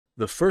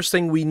The first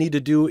thing we need to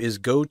do is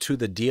go to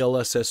the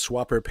DLSS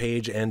swapper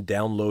page and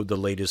download the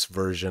latest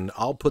version.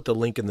 I'll put the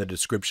link in the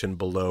description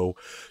below.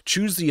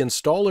 Choose the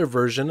installer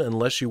version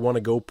unless you want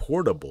to go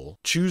portable.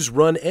 Choose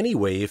Run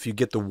Anyway if you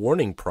get the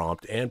warning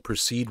prompt, and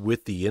proceed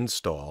with the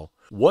install.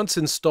 Once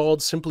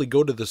installed, simply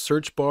go to the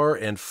search bar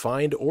and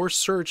find or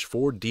search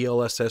for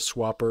DLSS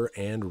swapper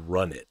and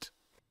run it.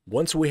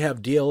 Once we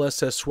have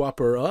DLSS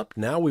swapper up,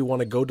 now we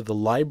want to go to the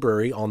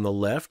library on the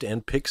left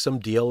and pick some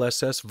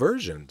DLSS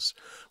versions.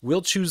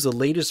 We'll choose the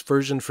latest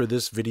version for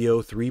this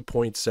video,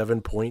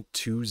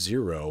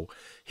 3.7.20.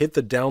 Hit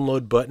the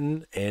download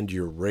button and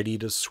you're ready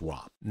to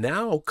swap.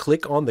 Now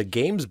click on the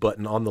Games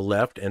button on the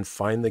left and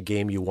find the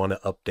game you want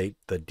to update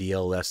the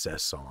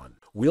DLSS on.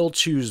 We'll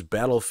choose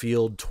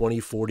Battlefield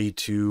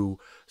 2042,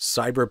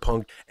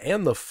 Cyberpunk,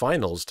 and the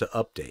finals to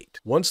update.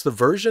 Once the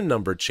version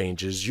number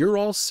changes, you're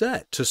all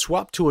set. To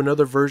swap to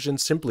another version,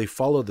 simply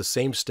follow the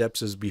same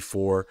steps as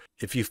before.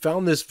 If you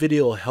found this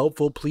video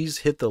helpful, please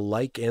hit the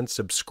like and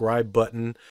subscribe button.